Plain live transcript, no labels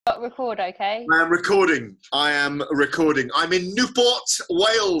record, okay? I am recording. I'm in Newport,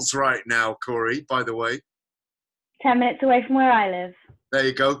 Wales right now, Cory, by the way. 10 minutes away from where I live. There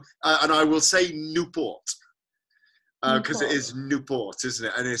you go. And I will say Newport. Because it is Newport, isn't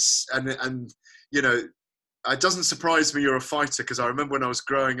it? And you know, it doesn't surprise me you're a fighter, because I remember when I was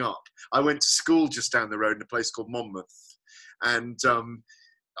growing up, I went to school just down the road in a place called Monmouth. And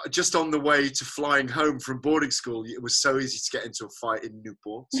just on the way to flying home from boarding school, it was so easy to get into a fight in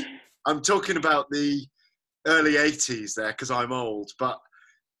Newport. I'm talking about the early 80s there, because I'm old. But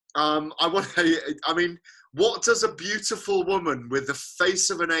what does a beautiful woman with the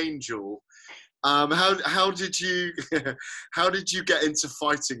face of an angel, how did you get into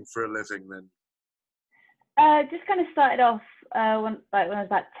fighting for a living then? Just kind of started off when I was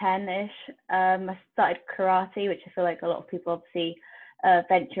about 10-ish. I started karate, which I feel like a lot of people obviously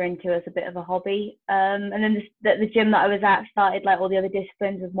venture into as a bit of a hobby. And then the gym that I was at started like all the other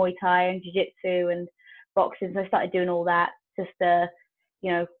disciplines of Muay Thai and Jiu-Jitsu and boxing. So I started doing all that.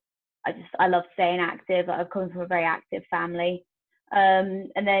 I love staying active. I've come from a very active family. And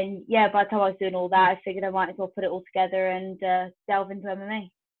then, by the time I was doing all that, I figured I might as well put it all together and delve into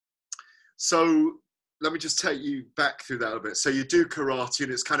MMA. So let me just take you back through that a bit. So you do karate,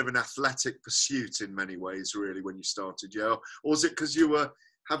 and it's kind of an athletic pursuit in many ways, really, when you started, yeah? Or was it because you were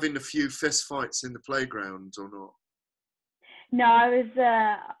having a few fist fights in the playground, or not? No,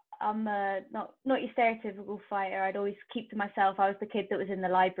 I'm not your stereotypical fighter. I'd always keep to myself. I was the kid that was in the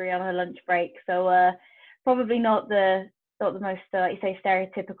library on her lunch break, so probably not the most, like you say,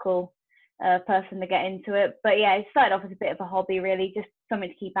 stereotypical person to get into it. But yeah, it started off as a bit of a hobby, really, just something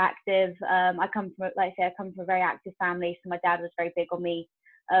to keep active. I come from a very active family, so my dad was very big on me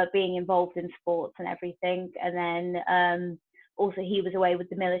being involved in sports and everything. And then also he was away with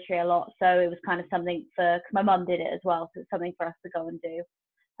the military a lot, so it was kind of something cause my mum did it as well, so it's something for us to go and do.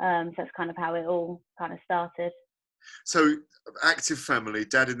 So that's kind of how it all kind of started. So active family,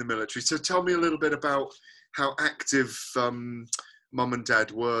 dad in the military. So tell me a little bit about how active mum and dad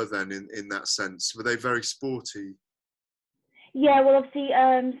were then in that sense. Were they very sporty? Yeah, well, obviously,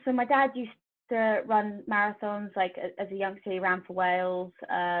 so my dad used to run marathons, like as a youngster. He ran for Wales.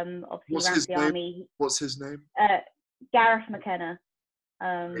 Obviously, What's ran his for the name? army. What's his name? Gareth McKenna.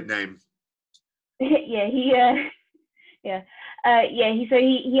 Great name. Yeah, he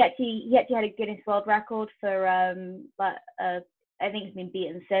actually had a Guinness World Record for I think it's been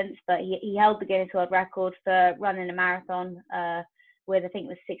beaten since, but he held the Guinness World Record for running a marathon with, I think it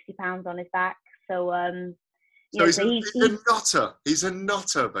was 60 pounds on his back. So he's a nutter. He's a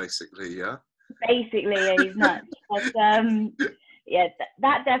nutter, basically, yeah. Basically, yeah, he's nuts. But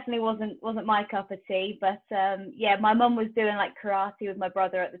that definitely wasn't my cup of tea. But my mum was doing like karate with my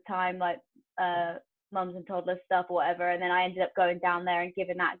brother at the time, like mums and toddlers stuff or whatever, and then I ended up going down there and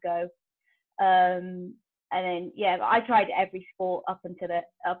giving that a go. And then I tried every sport up until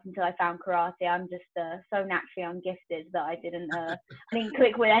I found karate. I'm just so naturally ungifted that I didn't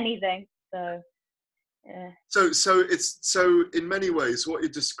click with anything. So yeah. So in many ways, what you're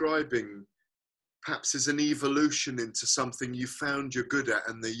describing perhaps is an evolution into something you found you're good at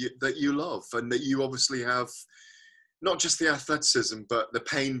and that you love, and that you obviously have not just the athleticism, but the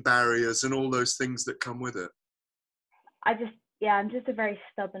pain barriers and all those things that come with it. I'm just a very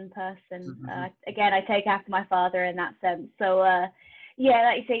stubborn person. Mm-hmm. Again, I take after my father in that sense. So, like you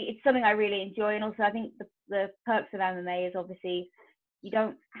say, it's something I really enjoy. And also, I think the perks of MMA is obviously you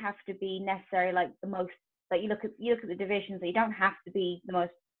don't have to be necessarily like the most, like you look at the divisions, you don't have to be the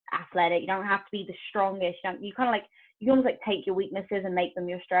most athletic. You don't have to be the strongest. You almost like take your weaknesses and make them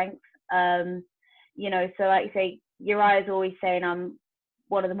your strengths. So like you say, Uriah's always saying I'm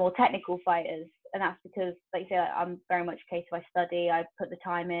one of the more technical fighters. And that's because, like you say, I'm very much a case of I study, I put the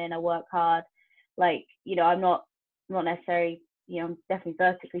time in, I work hard. Like, I'm not necessarily, I'm definitely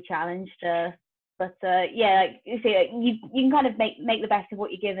vertically challenged. Like you say, you can kind of make the best of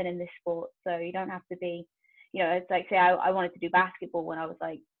what you're given in this sport. So you don't have to be, it's like, say, I wanted to do basketball when I was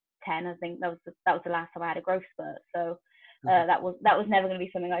like 10. I think that was the last time I had a growth spurt. So that was never going to be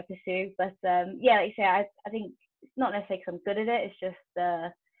something I pursue. But like you say, I think it's not necessarily because I'm good at it.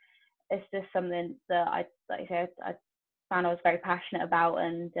 It's just something that I found I was very passionate about,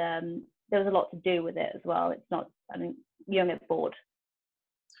 and there was a lot to do with it as well. It's not, you don't get bored.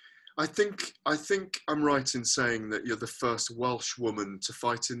 I think I'm right in saying that you're the first Welsh woman to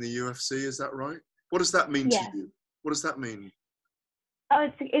fight in the UFC. Is that right? What does that mean to you? What does that mean? Oh,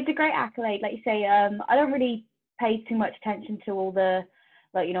 it's a great accolade. Like you say, I don't really pay too much attention to all the,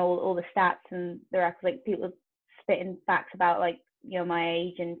 all the stats and the records. Like people spitting facts about my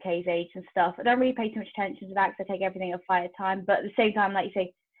age and Kay's age and stuff. I don't really pay too much attention to that because I take everything a fight at a time. But at the same time, like you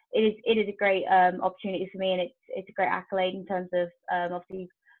say, it is a great opportunity for me, and it's a great accolade in terms of obviously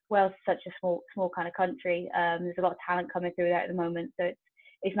Wales is such a small kind of country. There's a lot of talent coming through there at the moment, so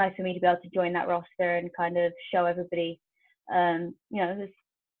it's nice for me to be able to join that roster and kind of show everybody, there's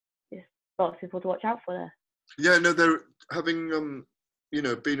lots of people to watch out for there. Yeah, no, they're having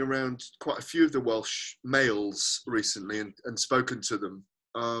been around quite a few of the Welsh males recently and spoken to them.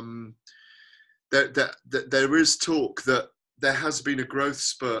 There is talk that there has been a growth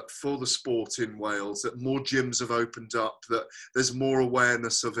spurt for the sport in Wales, that more gyms have opened up, that there's more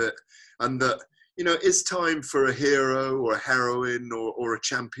awareness of it, and that, it's time for a hero or a heroine or a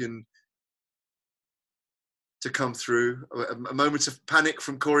champion to come through. A moment of panic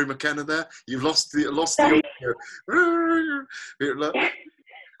from Cory McKenna there. You've lost the audio.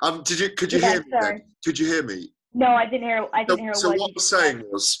 Could you hear me then? Could you hear me? No, I didn't hear. So what I was saying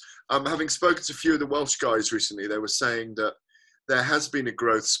was, having spoken to a few of the Welsh guys recently, they were saying that there has been a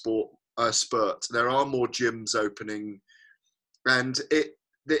growth spurt. There are more gyms opening, and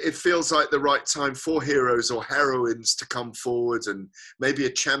it feels like the right time for heroes or heroines to come forward, and maybe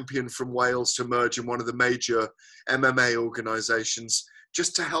a champion from Wales to emerge in one of the major MMA organisations,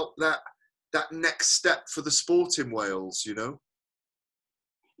 just to help that next step for the sport in Wales,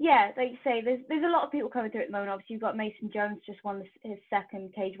 Yeah, like you say, there's a lot of people coming through at the moment. Obviously, you've got Mason Jones just won his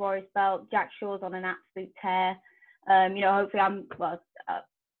second Cage Warriors belt. Jack Shaw's on an absolute tear. Hopefully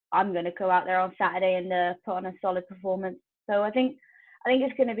I'm going to go out there on Saturday and put on a solid performance. So I think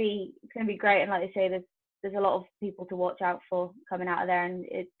it's going to be great. And like I say, there's a lot of people to watch out for coming out of there, and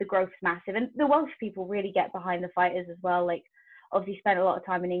the growth's massive. And the Welsh people really get behind the fighters as well. Like, obviously spent a lot of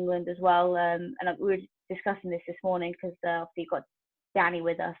time in England as well. And we were discussing this morning because obviously you've got Danny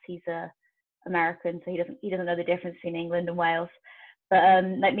with us. He's American, so he doesn't know the difference between England and Wales. But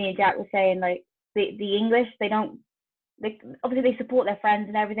like me and Jack were saying, like the English, obviously they support their friends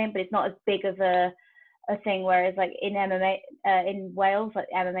and everything, but it's not as big of a thing. Whereas like in MMA, in Wales, like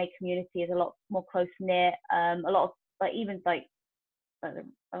the MMA community is a lot more close knit. A lot of like even like I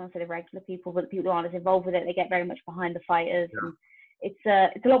don't want to say the regular people, but the people who aren't as involved with it, they get very much behind the fighters. Yeah. And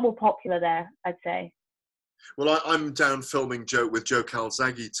it's a lot more popular there, I'd say. Well, I'm down filming with Joe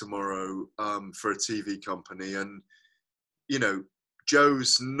Calzaghe tomorrow for a TV company, and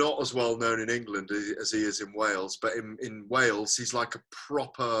Joe's not as well known in England as he is in Wales, but in Wales he's like a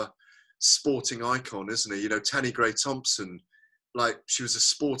proper sporting icon, isn't he? Tanni Gray-Thompson, like she was a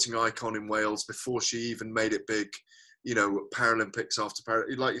sporting icon in Wales before she even made it big. Paralympics after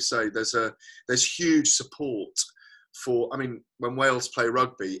Paralympics, like you say, there's huge support for. I mean, when Wales play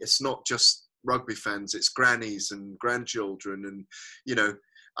rugby, it's not just rugby fans, it's grannies and grandchildren, and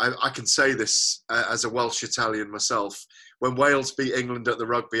I can say this as a Welsh Italian myself. When Wales beat England at the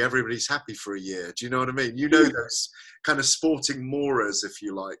rugby, everybody's happy for a year. Do you know what I mean? Those kind of sporting moras, if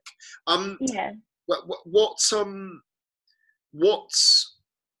you like. Yeah. What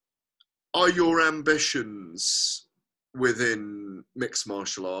are your ambitions within mixed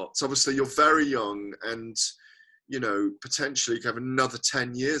martial arts? Obviously, you're very young, and potentially you have another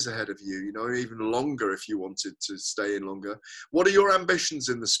 10 years ahead of you, even longer if you wanted to stay in longer. What are your ambitions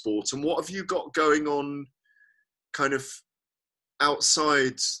in the sport, and what have you got going on kind of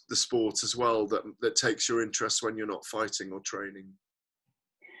outside the sport as well that takes your interest when you're not fighting or training?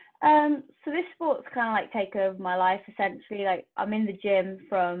 So this sport's kind of like take over my life, essentially. Like, I'm in the gym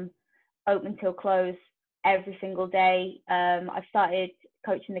from open till close every single day. I've started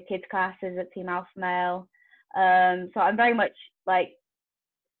coaching the kids classes at Team Alpha Male. So I'm very much like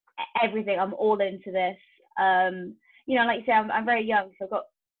everything. I'm all into this. Like you say, I'm very young, so I've got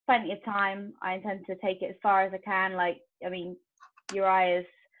plenty of time. I intend to take it as far as I can. Like, I mean, Uriah's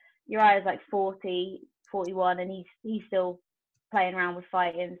like 40, 41, and he's still playing around with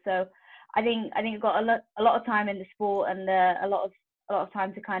fighting. So I think I've got a lot of time in the sport, and a lot of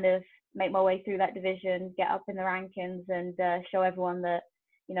time to kind of make my way through that division, get up in the rankings, and show everyone that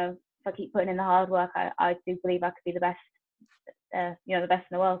if I keep putting in the hard work, I do believe I could be the best, the best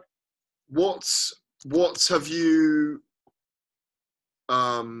in the world. What have you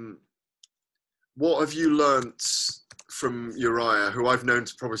learnt from Uriah, who I've known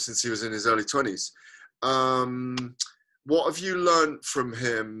probably since he was in his early 20s? What have you learnt from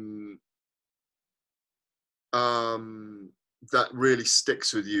him that really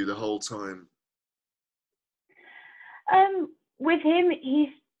sticks with you the whole time? With him,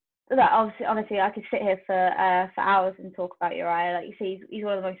 honestly, I could sit here for hours and talk about Uriah. Like you see, he's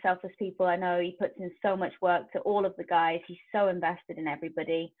one of the most selfless people I know. He puts in so much work to all of the guys. He's so invested in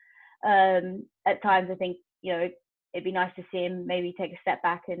everybody. At times, I think it'd be nice to see him maybe take a step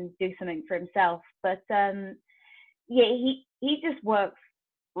back and do something for himself. But he just works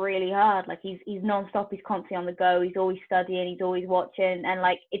really hard. Like he's non-stop, he's constantly on the go, he's always studying, he's always watching, and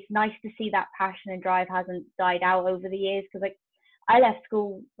like it's nice to see that passion and drive hasn't died out over the years, because like I left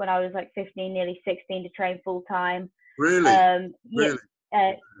school when I was like 15, nearly 16, to train full time. Really? Really?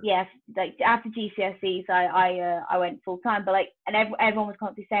 Yeah, like after GCSEs, I went full time, but like, and everyone was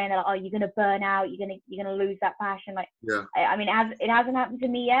constantly saying that, like, oh, you're gonna burn out, you're gonna lose that passion. Like, Yeah. I mean, it hasn't happened to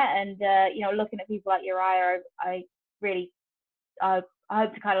me yet, and you know, looking at people like Uriah, I really, I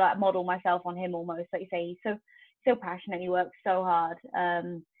hope to kind of like model myself on him almost. Like you say, he's so passionate, he works so hard,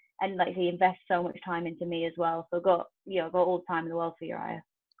 and like he invests so much time into me as well. So I've got all the time in the world for Uriah.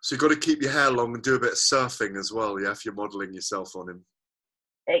 So you've got to keep your hair long and do a bit of surfing as well, yeah, if you're modelling yourself on him.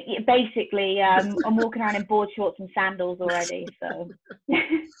 Basically, I'm walking around in board shorts and sandals already. So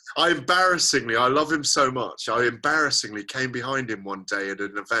I love him so much. I embarrassingly came behind him one day at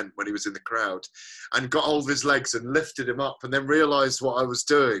an event when he was in the crowd and got hold of his legs and lifted him up, and then realised what I was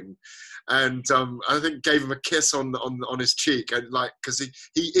doing. And I think gave him a kiss on his cheek, and like, because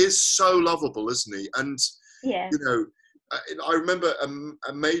he is so lovable, isn't he? And yeah, you know, I remember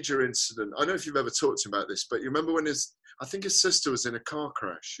a major incident. I don't know if you've ever talked to him about this, but you remember when I think his sister was in a car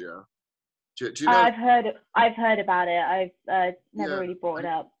crash. Yeah, do you know? I've heard about it. I've never really brought it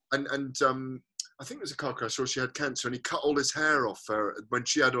up. And I think it was a car crash, or she had cancer, and he cut all his hair off her when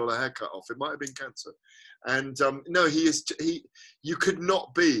she had all her hair cut off. It might have been cancer. And no, you could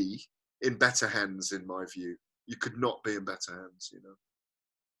not be in better hands, in my view. You could not be in better hands, you know.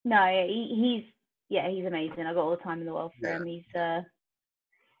 No, he's amazing. I've got all the time in the world for him. He's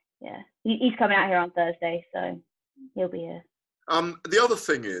he's coming out here on Thursday, so he'll be here. The other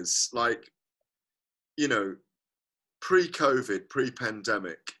thing is, like, you know, pre-COVID,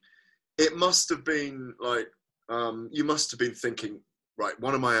 pre-pandemic, it must have been like, you must have been thinking, right,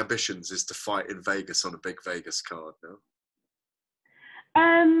 one of my ambitions is to fight in Vegas on a big Vegas card, no?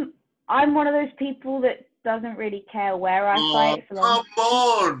 I'm one of those people that doesn't really care where I fight. Come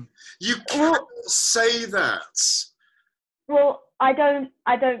on! You can't say that. Well, I don't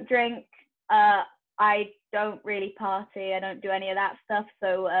drink. I don't really party. I don't do any of that stuff.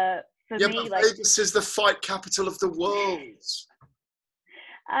 So for me, but Vegas is the fight capital of the world.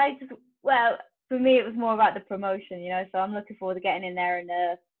 For me, it was more about the promotion, you know. So I'm looking forward to getting in there and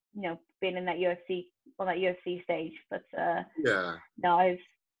you know, being in that UFC stage. But no,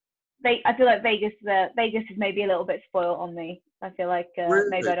 I feel like Vegas is maybe a little bit spoiled on me. I feel like really?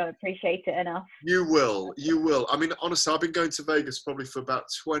 Maybe I don't appreciate it enough. You will. I mean, honestly, I've been going to Vegas probably for about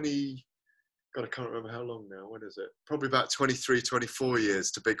 20, God, I can't remember how long now. When is it? Probably about 23, 24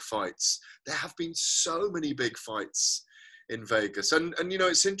 years to big fights. There have been so many big fights in Vegas. And you know,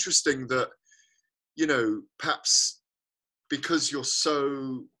 it's interesting that, you know, perhaps because you're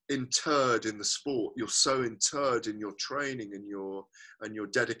so interred in the sport, you're so interred in your training and your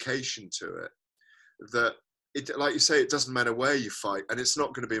dedication to it, that it, like you say, it doesn't matter where you fight, and it's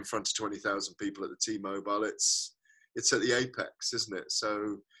not going to be in front of 20,000 people at the T-Mobile. It's at the Apex, isn't it?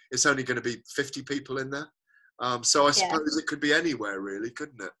 So it's only going to be 50 people in there. So I suppose it could be anywhere, really,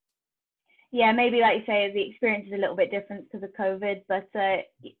 couldn't it? Yeah, maybe like you say, the experience is a little bit different because of COVID. But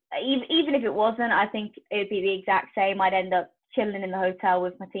even if it wasn't, I think it'd be the exact same. I'd end up chilling in the hotel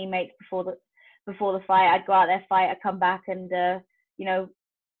with my teammates before the fight. I'd go out there, fight, I'd come back, and you know,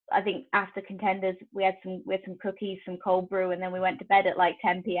 I think after Contenders we had some cookies, some cold brew, and then we went to bed at like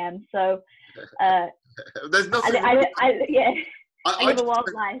 10 p.m. So there's nothing. I live a wild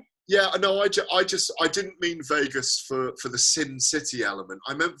life. Yeah, no, I didn't mean Vegas for the Sin City element.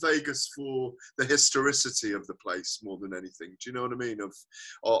 I meant Vegas for the historicity of the place more than anything. Do you know what I mean?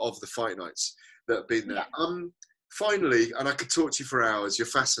 Of the fight nights that have been there. Yeah. Finally, and I could talk to you for hours. You're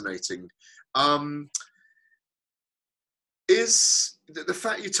fascinating. Is the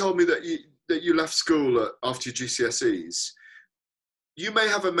fact you told me that you left school after your GCSEs? You may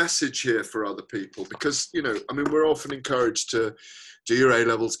have a message here for other people, because, you know, I mean, we're often encouraged to do your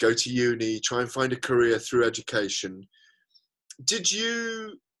A-levels, go to uni, try and find a career through education.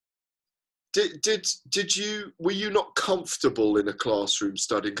 Were you not comfortable in a classroom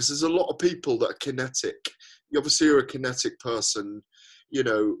studying? Because there's a lot of people that are kinetic. You obviously are a kinetic person. You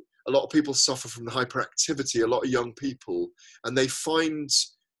know, a lot of people suffer from hyperactivity, a lot of young people, and they find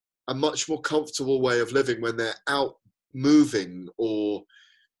a much more comfortable way of living when they're out moving, or,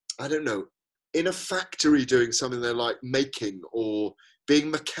 I don't know, in a factory doing something they're like making, or being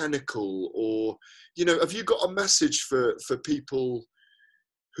mechanical, or, you know, have you got a message for people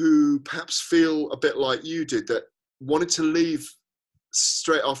who perhaps feel a bit like you did, that wanted to leave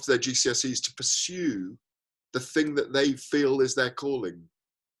straight after their GCSEs to pursue the thing that they feel is their calling?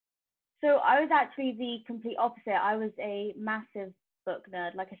 So I was actually the complete opposite. I was a massive book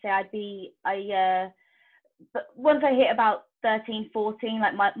nerd. Like I say, but once I hit about 13, 14,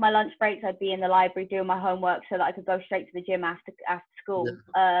 like my lunch breaks, I'd be in the library doing my homework so that I could go straight to the gym after school.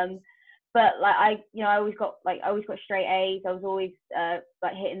 Yeah. But like I always got straight A's. I was always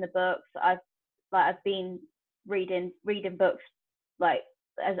like hitting the books. I've been reading books like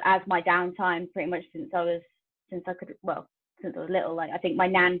as my downtime pretty much since I was little. Like I think my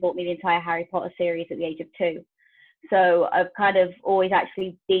nan bought me the entire Harry Potter series at the age of 2. So I've kind of always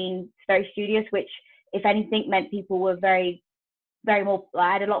actually been very studious, which if anything meant people were very, very more,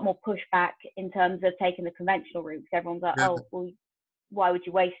 I had a lot more pushback in terms of taking the conventional route, because everyone's like, oh, well, why would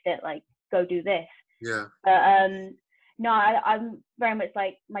you waste it? Like, go do this. Yeah. But no, I'm very much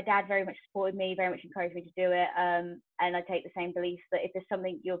like, my dad very much supported me, very much encouraged me to do it. And I take the same beliefs that if there's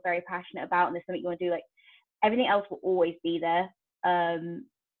something you're very passionate about and there's something you want to do, like everything else will always be there.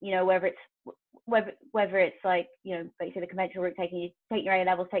 You know, whether it's like, you know, like you say, the conventional route, taking your A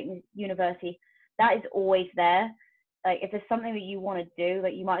levels, taking university, that is always there. Like if there's something that you want to do,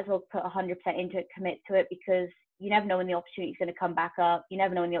 like you might as well put 100% into it, commit to it, because you never know when the opportunity is going to come back up. You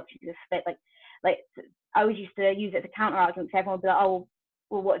never know when the opportunity is to split. Like I always used to use it as a counter argument, because everyone would be like, oh,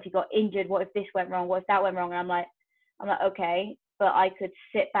 well, what if you got injured? What if this went wrong? What if that went wrong? And I'm like, okay, but I could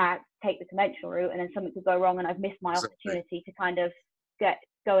sit back, take the conventional route, and then something could go wrong, and I've missed my opportunity to kind of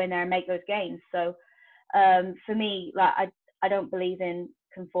go in there and make those gains. So for me, like I don't believe in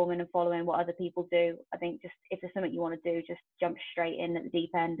conforming and following what other people do. I think just if there's something you want to do, just jump straight in at the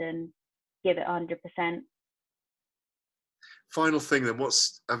deep end and give it 100%. Final thing then,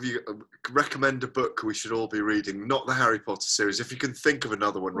 recommend a book we should all be reading? Not the Harry Potter series, if you can think of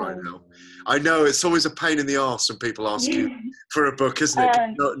another one right now. I know it's always a pain in the arse when people ask you for a book, isn't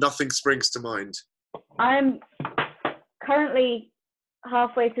it? Nothing springs to mind. I'm currently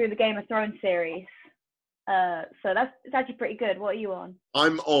halfway through the Game of Thrones series. So it's actually pretty good. What are you on?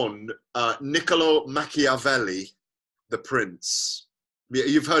 I'm on Niccolo Machiavelli, The Prince.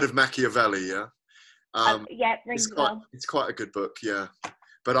 You've heard of Machiavelli, yeah? Yeah, it's quite a good book, yeah.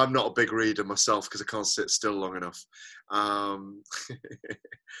 But I'm not a big reader myself because I can't sit still long enough.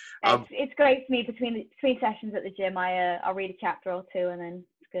 It's great for me between sessions at the gym. I'll read a chapter or two and then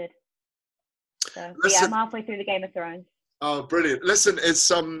it's good. So yeah, I'm halfway through the Game of Thrones. Oh, brilliant! Listen, it's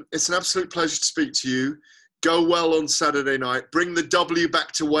an absolute pleasure to speak to you. Go well on Saturday night. Bring the W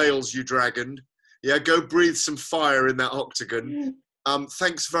back to Wales, you dragon. Yeah, go breathe some fire in that octagon.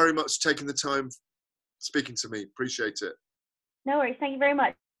 Thanks very much for taking the time speaking to me. Appreciate it. No worries. Thank you very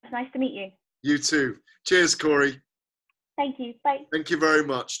much. It's nice to meet you. You too. Cheers, Cory. Thank you. Bye. Thank you very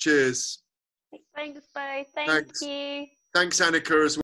much. Cheers. Thanks, bye. Thank you. Thanks, Annika, as well.